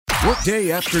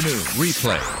Workday afternoon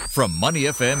replay from Money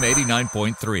FM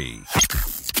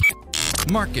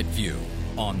 89.3. Market View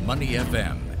on Money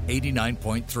FM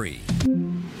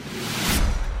 89.3.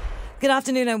 Good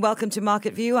afternoon and welcome to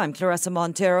Market View. I'm Clarissa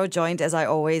Montero, joined as I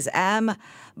always am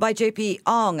by JP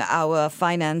Ong, our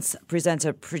finance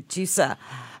presenter producer.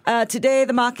 Today,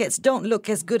 the markets don't look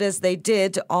as good as they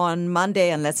did on Monday,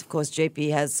 unless, of course,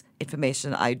 JP has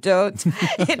information I don't.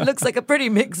 It looks like a pretty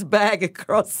mixed bag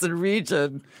across the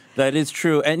region. That is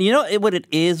true. And you know what it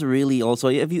is really also,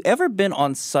 have you ever been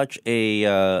on such a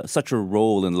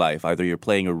roll in life? Either you're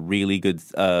playing a really good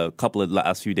couple of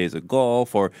last few days of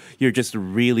golf, or you're just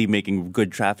really making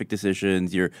good traffic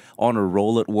decisions, you're on a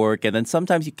roll at work, and then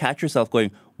sometimes you catch yourself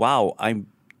going, wow, I'm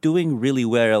doing really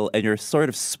well, and you're sort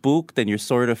of spooked and you're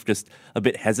sort of just a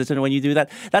bit hesitant when you do that.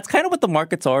 That's kind of what the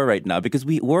markets are right now, because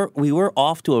we were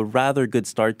off to a rather good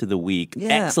start to the week.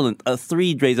 Yeah. Excellent.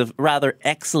 3 days of rather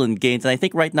excellent gains. And I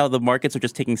think right now the markets are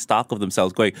just taking stock of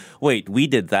themselves, going, wait, we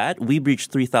did that. We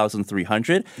breached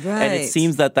 3,300. Right. And it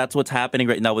seems that that's what's happening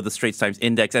right now with the Straits Times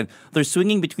Index. And they're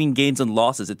swinging between gains and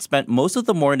losses. It spent most of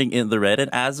the morning in the red.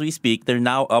 And as we speak, they're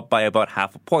now up by about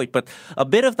half a point. But a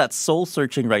bit of that soul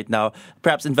searching right now,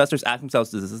 perhaps investors ask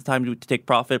themselves, is this the time to take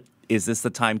profit? Is this the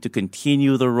time to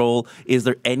continue the roll? Is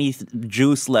there any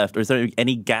juice left, or is there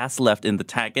any gas left in the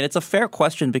tank? And it's a fair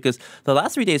question, because the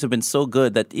last 3 days have been so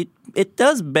good that it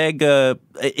does beg.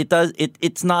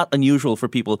 It's not unusual for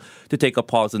people to take a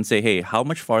pause and say, hey, how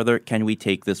much farther can we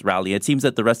take this rally? It seems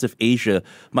that the rest of Asia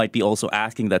might be also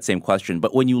asking that same question.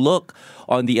 But when you look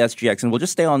on the SGX, and we'll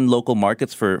just stay on local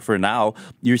markets for now,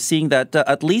 you're seeing that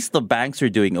at least the banks are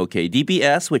doing okay.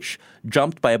 DBS, which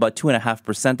jumped by about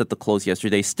 2.5% at the close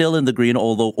yesterday, still in the green,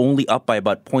 although only up by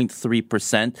about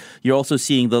 0.3%. You're also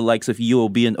seeing the likes of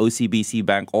UOB and OCBC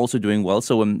Bank also doing well.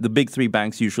 So when the big 3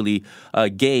 banks usually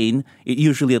gain, it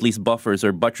usually at least buffers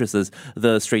or buttresses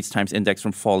the Straits Times Index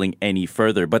from falling any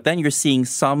further. But then you're seeing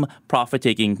some profit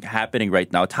taking happening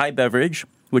right now. Thai Beverage,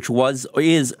 which was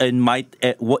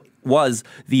the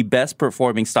best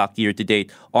performing stock year to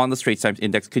date on the Straits Times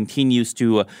Index, continues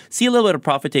to see a little bit of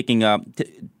profit taking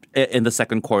in the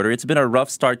second quarter. It's been a rough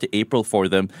start to April for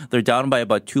them. They're down by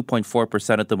about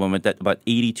 2.4% at the moment, at about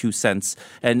 82 cents.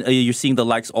 And you're seeing the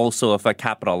likes also of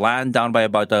Capital Land down by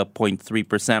about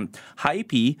 0.3%.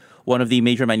 Hype, one of the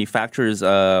major manufacturers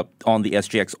on the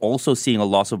SGX, also seeing a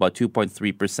loss of about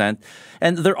 2.3%.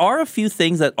 And there are a few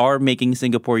things that are making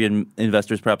Singaporean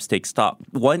investors perhaps take stock.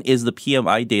 One is the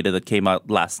PMI data that came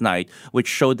out last night, which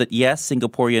showed that, yes,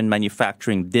 Singaporean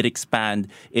manufacturing did expand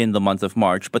in the month of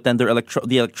March, but then the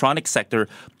electronic sector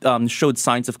showed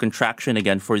signs of contraction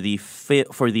again for the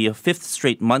fifth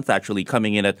straight month, actually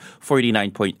coming in at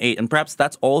 49.8. And perhaps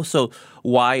that's also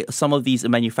why some of these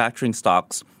manufacturing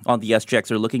stocks on the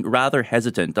SGX are looking rather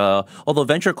hesitant. Although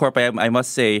Venture Corp, I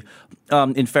must say,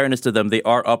 in fairness to them, they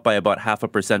are up by about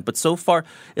 0.5%. But so far,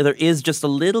 there is just a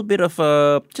little bit of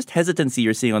just hesitancy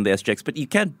you're seeing on the SGX. But you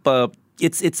can't.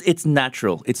 It's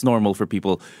natural. It's normal for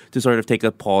people to sort of take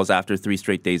a pause after 3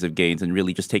 straight days of gains and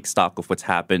really just take stock of what's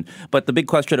happened. But the big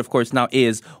question, of course, now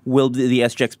is, will the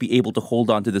SGX be able to hold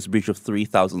on to this breach of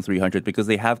 3,300? Because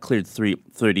they have cleared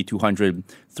 3,200,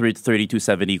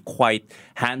 3,270 quite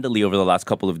handily over the last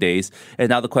couple of days. And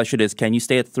now the question is, can you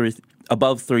stay at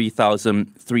above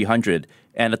 3,300?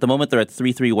 And at the moment, they're at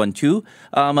 3,312.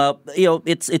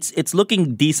 It's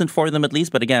looking decent for them at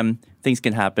least. But again, things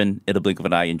can happen in the blink of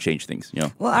an eye and change things.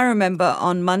 Well, I remember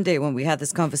on Monday when we had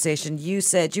this conversation, you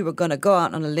said you were going to go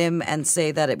out on a limb and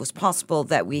say that it was possible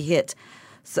that we hit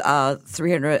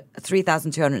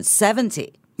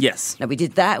 3,270. Yes. Now, we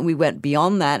did that and we went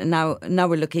beyond that. And now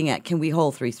we're looking at, can we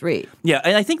hold 3.3? Yeah,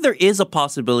 and I think there is a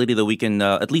possibility that we can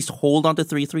at least hold on to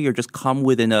 3.3 or just come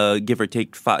within a give or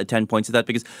take 10 points of that,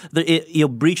 because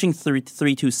breaching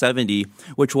 3,270,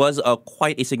 which was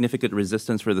quite a significant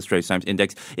resistance for the Straits Times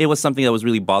Index, it was something that was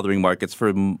really bothering markets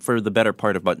for the better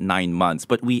part of about 9 months.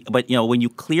 But when you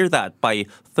clear that by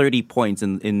 30 points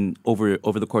in over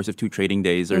the course of 2 trading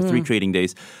days or 3 trading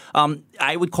days,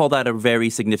 I would call that a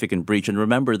very significant breach. And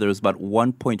remember, there was about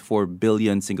 1.4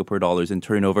 billion Singapore dollars in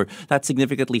turnover. That's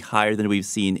significantly higher than we've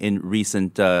seen in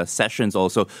recent sessions,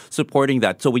 also supporting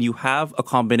that. So when you have a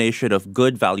combination of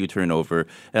good value turnover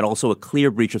and also a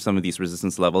clear breach of some of these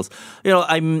resistance levels,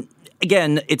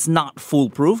 Again, it's not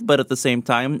foolproof, but at the same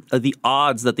time, the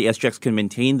odds that the SGX can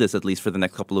maintain this at least for the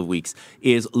next couple of weeks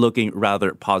is looking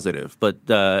rather positive. But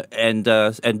and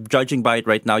judging by it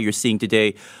right now, you're seeing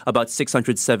today about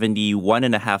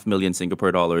 671.5 million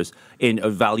Singapore dollars in a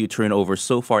value turnover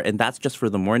so far, and that's just for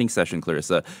the morning session,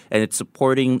 Clarissa. And it's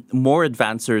supporting more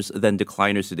advancers than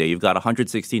decliners today. You've got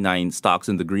 169 stocks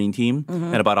in the green team,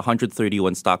 and about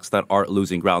 131 stocks that are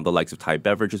losing ground, the likes of Thai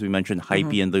Beverage, as we mentioned,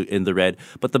 Hype in the red,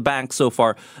 but the banks so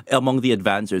far among the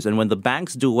advancers. And when the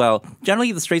banks do well,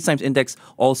 generally the Straits Times Index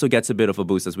also gets a bit of a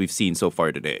boost, as we've seen so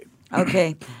far today.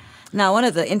 Okay. Now, one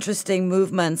of the interesting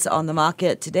movements on the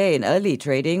market today in early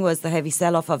trading was the heavy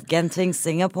sell-off of Genting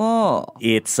Singapore.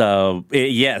 It's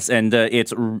yes, and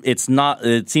it's not.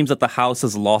 It seems that the house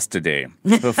has lost today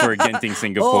for Genting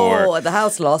Singapore. Oh, the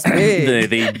house lost big.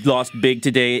 They lost big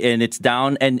today, and it's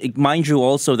down. And mind you,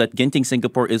 also that Genting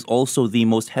Singapore is also the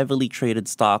most heavily traded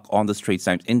stock on the Straits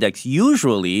Times Index.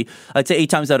 Usually, I'd say 8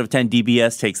 times out of 10,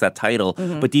 DBS takes that title,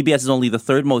 but DBS is only the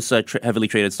third most heavily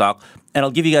traded stock. And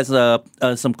I'll give you guys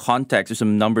some context or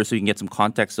some numbers so you can get some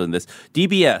context on this.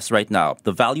 DBS right now,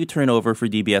 the value turnover for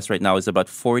DBS right now is about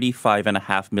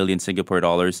 45.5 million Singapore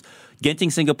dollars. Genting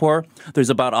Singapore, there's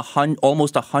about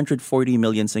almost 140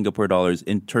 million Singapore dollars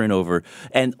in turnover,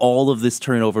 and all of this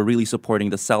turnover really supporting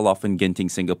the sell-off in Genting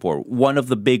Singapore. One of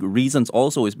the big reasons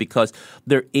also is because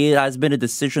there has been a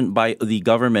decision by the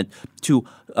government to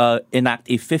enact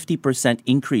a 50%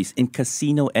 increase in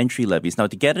casino entry levies. Now,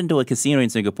 to get into a casino in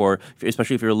Singapore,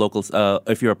 especially if you're a local,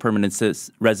 if you're a permanent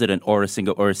resident or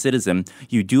a citizen,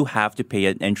 you do have to pay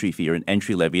an entry fee or an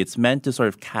entry levy. It's meant to sort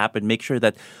of cap and make sure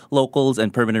that locals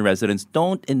and permanent residents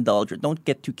don't indulge or don't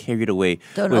get too carried away.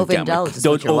 Don't with overindulge.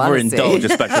 Don't overindulge,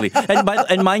 especially.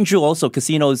 And mind you, also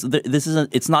casinos.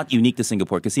 It's not unique to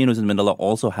Singapore. Casinos in Manila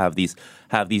also have these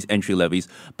entry levies,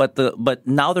 but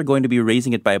now they're going to be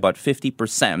raising it by about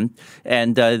 50%.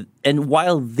 And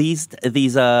while these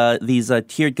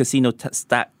tiered casino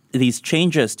these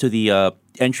changes to the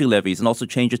entry levies and also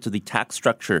changes to the tax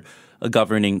structure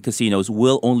governing casinos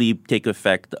will only take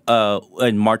effect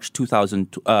in March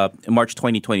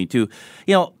 2022.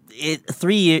 You know,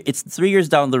 it's 3 years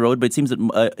down the road, but it seems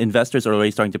that investors are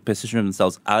already starting to position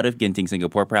themselves out of Genting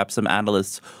Singapore. Perhaps some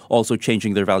analysts also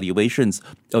changing their valuations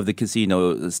of the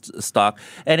casino stock.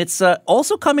 And it's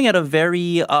also coming at a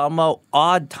very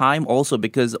odd time also,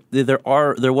 because there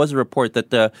was a report that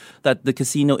the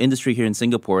casino industry here in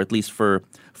Singapore, at least for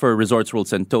Resorts World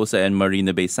Sentosa and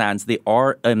Marina Bay Sands, they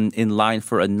are in line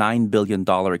for a $9 billion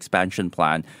expansion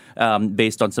plan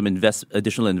based on some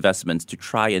additional investments to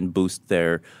try and boost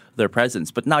their presence.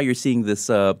 But now you're seeing this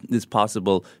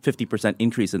possible 50%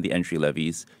 increase in the entry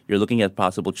levies. You're looking at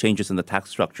possible changes in the tax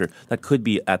structure that could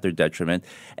be at their detriment.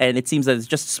 And it seems that it's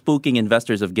just spooking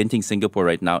investors of Genting Singapore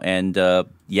right now. And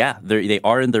they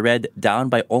are in the red, down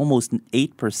by almost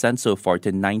 8% so far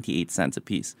to 98 cents a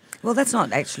piece. Well, that's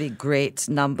not actually great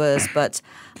numbers, but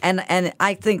and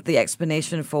I think the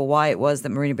explanation for why it was that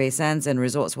Marina Bay Sands and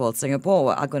Resorts World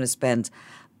Singapore are going to spend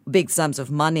big sums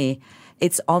of money,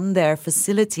 it's on their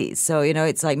facilities. So, you know,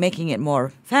 it's like making it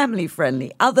more family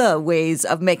friendly, other ways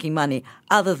of making money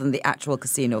other than the actual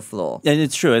casino floor. And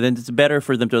it's true. And it's better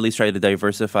for them to at least try to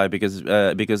diversify because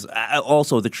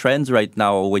also the trends right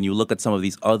now, when you look at some of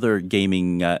these other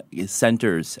gaming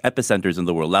epicenters in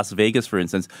the world, Las Vegas, for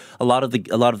instance, a lot of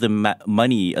the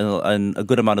money and a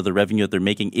good amount of the revenue that they're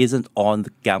making isn't on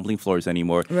the gambling floors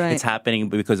anymore. Right. It's happening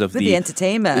because of the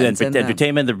entertainment.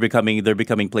 Entertainment. They're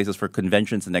becoming places for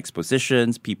conventions and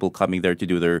expositions. People coming there to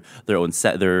do their own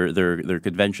their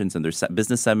conventions and their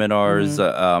business seminars.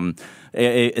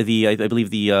 I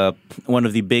believe one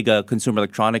of the big consumer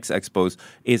electronics expos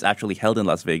is actually held in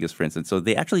Las Vegas, for instance. So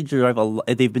they actually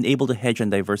they've been able to hedge and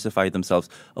diversify themselves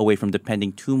away from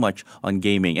depending too much on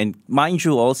gaming. And mind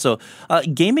you, also,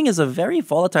 gaming is a very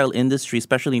volatile industry,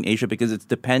 especially in Asia, because it's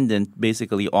dependent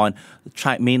basically on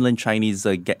mainland Chinese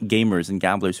gamers and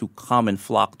gamblers who come and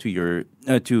flock to your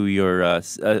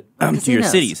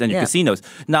cities and your casinos.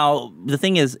 Now, the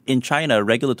thing is, in China,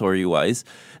 regulatory-wise,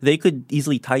 they could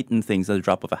easily tighten things at the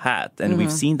drop of a hat. And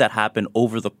we've seen that happen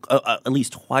over at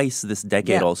least twice this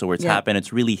decade also, where it's happened.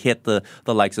 It's really hit the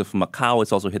likes of Macau.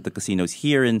 It's also hit the casinos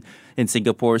here in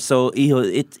Singapore. So, you know,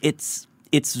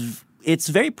 it's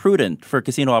very prudent for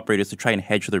casino operators to try and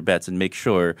hedge their bets and make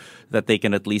sure that they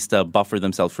can at least buffer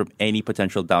themselves from any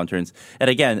potential downturns. And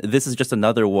again, this is just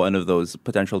another one of those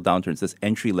potential downturns, this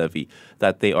entry levy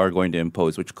that they are going to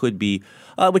impose, which could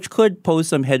pose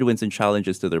some headwinds and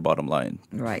challenges to their bottom line.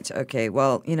 Right. Okay.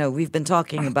 Well, you know, we've been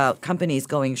talking about companies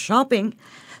going shopping,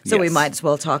 so we might as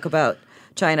well talk about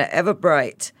China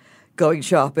Everbright going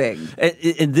shopping.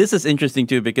 And this is interesting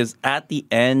too because at the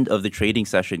end of the trading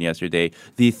session yesterday,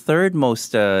 the third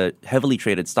most heavily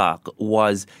traded stock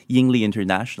was Yingli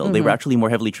International. They were actually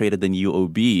more heavily traded than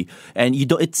UOB. And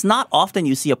it's not often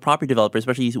you see a property developer,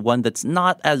 especially one that's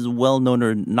not as well known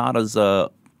or not as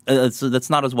that's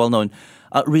not as well known,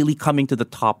 really coming to the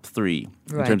top three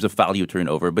in terms of value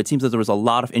turnover. But it seems that there was a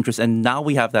lot of interest, and now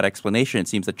we have that explanation. It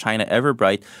seems that China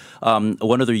Everbright,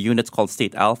 one of their units called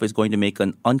State Alpha, is going to make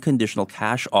an unconditional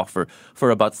cash offer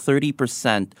for about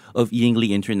 30% of Yingli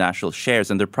International shares,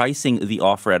 and they're pricing the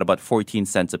offer at about 14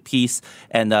 cents a piece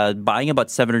and buying about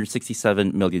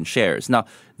 767 million shares. Now,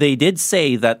 they did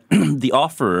say that the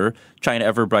offerer, China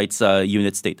Everbright's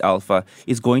unit State Alpha,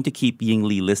 is going to keep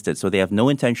Yingli listed. So they have no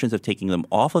intentions of taking them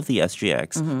off of the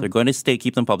SGX. They're going to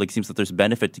keep them public. It seems that there's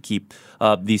benefit to keep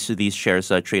these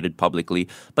shares traded publicly.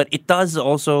 But it does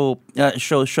also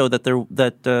show that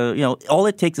all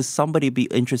it takes is somebody be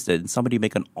interested and somebody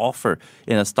make an offer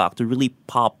in a stock to really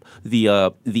pop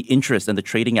the interest and the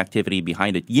trading activity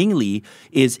behind it. Yingli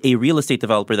is a real estate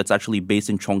developer that's actually based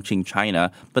in Chongqing,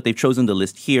 China, but they've chosen to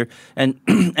list here, and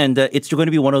it's going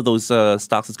to be one of those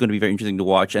stocks that's going to be very interesting to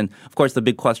watch. And of course, the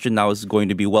big question now is going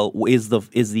to be, well, is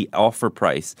the offer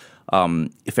price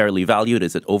fairly valued?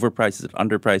 Is it overpriced? Is it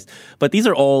underpriced? But these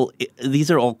are all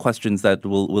questions that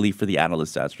we'll leave for the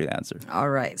analysts to actually answer. All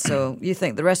right. So you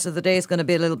think the rest of the day is going to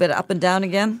be a little bit up and down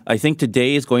again? I think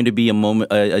today is going to be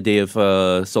a day of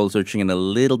soul searching and a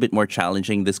little bit more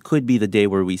challenging. This could be the day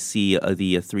where we see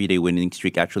the 3-day winning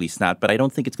streak actually snap, but I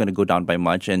don't think it's going to go down by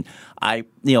much. And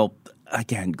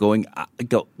again,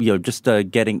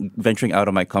 venturing out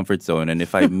of my comfort zone. And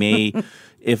if I may,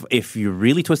 if you're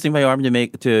really twisting my arm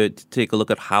to take a look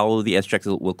at how the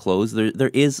SGX will close, there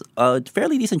is a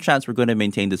fairly decent chance we're going to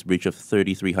maintain this breach of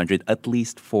 3,300 at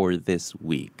least for this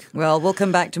week. Well, we'll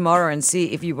come back tomorrow and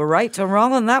see if you were right or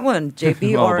wrong on that one,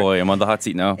 JP. Oh boy, I'm on the hot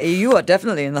seat now. You are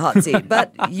definitely in the hot seat,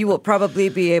 but you will probably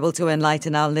be able to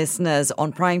enlighten our listeners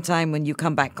on prime time when you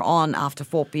come back on after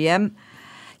 4 p.m.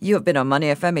 You have been on Money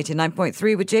FM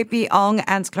 89.3 with JP Ong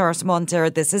and Clarissa Montero.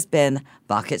 This has been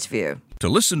Markets View. To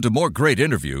listen to more great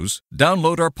interviews,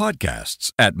 download our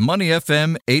podcasts at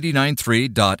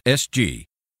moneyfm893.sg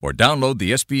or download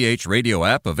the SPH radio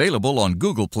app available on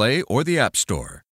Google Play or the App Store.